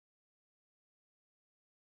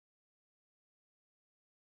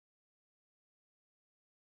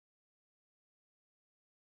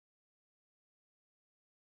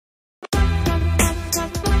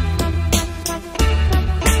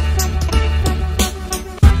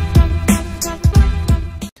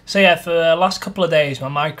So yeah, for the last couple of days my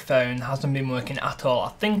microphone hasn't been working at all. I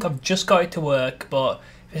think I've just got it to work, but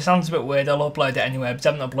if it sounds a bit weird, I'll upload it anyway, because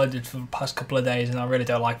I haven't uploaded for the past couple of days and I really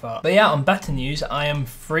don't like that. But yeah, on better news, I am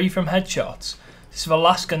free from headshots. This is the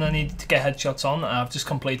last gun I needed to get headshots on, and I've just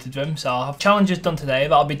completed them. So I'll have challenges done today,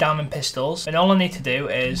 that'll be diamond pistols. And all I need to do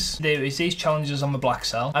is these challenges on the black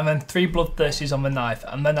cell, and then 3 bloodthirsties on the knife,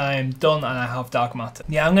 and then I am done and I have dark matter.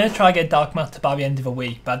 Yeah, I'm going to try to get dark matter by the end of the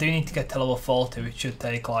week, but I do need to get to level 40, which should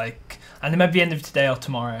take like, and maybe the end of today or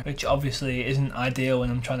tomorrow, which obviously isn't ideal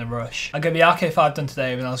when I'm trying to rush. I'll get the RK5 done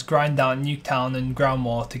today, and I'll grind down Nuketown and Ground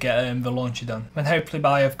War to get the launcher done. And hopefully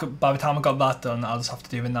by the time I got that done, I'll just have to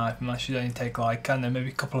do the knife, and that should only take like, I don't know, maybe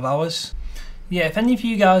a couple of hours. Yeah, if any of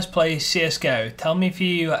you guys play CSGO, tell me if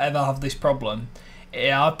you ever have this problem.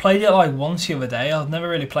 Yeah, I played it like once the other day. I've never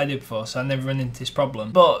really played it before, so I never run into this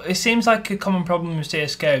problem. But it seems like a common problem with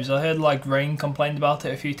CSGOs. I heard like Rain complained about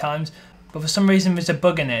it a few times. But for some reason there's a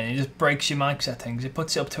bug in it and it just breaks your mic settings. It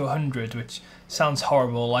puts it up to 100, which sounds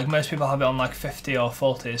horrible. Like most people have it on like 50 or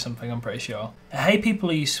 40 or something, I'm pretty sure. I hate people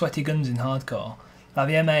who use sweaty guns in hardcore. Like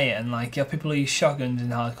the M8, and like you have people who use shotguns in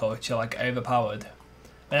hardcore, which are like overpowered.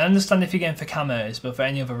 I understand if you're going for camos, but for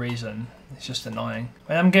any other reason, it's just annoying.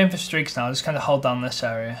 When I'm going for streaks now, I just kind of hold down this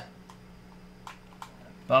area.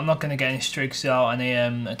 But I'm not going to get any streaks without any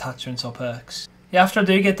attachments or perks. Yeah, after I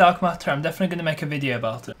do get dark matter, I'm definitely going to make a video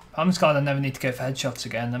about it. I'm just glad I never need to go for headshots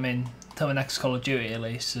again. I mean, until the next Call of Duty at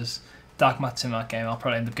least, there's dark matter in that game, I'll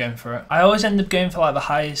probably end up going for it. I always end up going for like the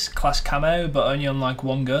highest class camo, but only on like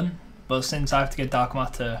one gun. But since I have to get dark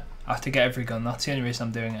matter, I have to get every gun. That's the only reason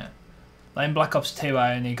I'm doing it. Like in Black Ops 2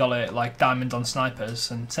 I only got it like diamond on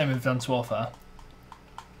snipers, and same with Advanced Warfare.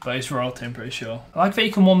 But it's royalty, I'm pretty sure. I like that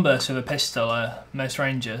you can one burst with a pistol at most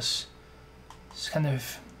ranges. It's kind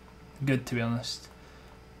of good, to be honest.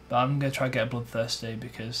 But I'm going to try to get a bloodthirsty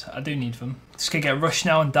because I do need them. Just going to get rushed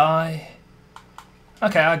now and die.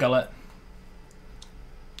 Okay, I got it.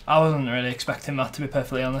 I wasn't really expecting that, to be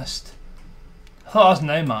perfectly honest. I thought I was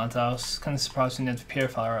Nomad. I was kind of surprised when you had the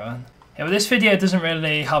Purifier on. Yeah, but this video doesn't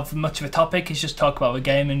really have much of a topic. It's just talk about the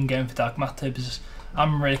game and going for dark matter, because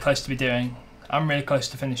I'm really close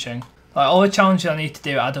to finishing. Like all the challenges I need to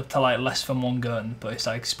do add up to like less than one gun, but it's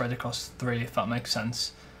like spread across 3, if that makes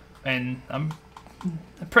sense. And I'm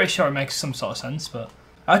pretty sure it makes some sort of sense, but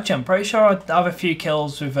actually I'm pretty sure I'd have a few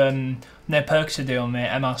kills with no perks to do on my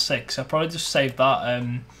MR6. I'll probably just save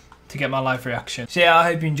that to get my live reaction. So yeah, I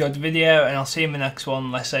hope you enjoyed the video, and I'll see you in the next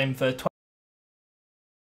one. Let's aim for 20.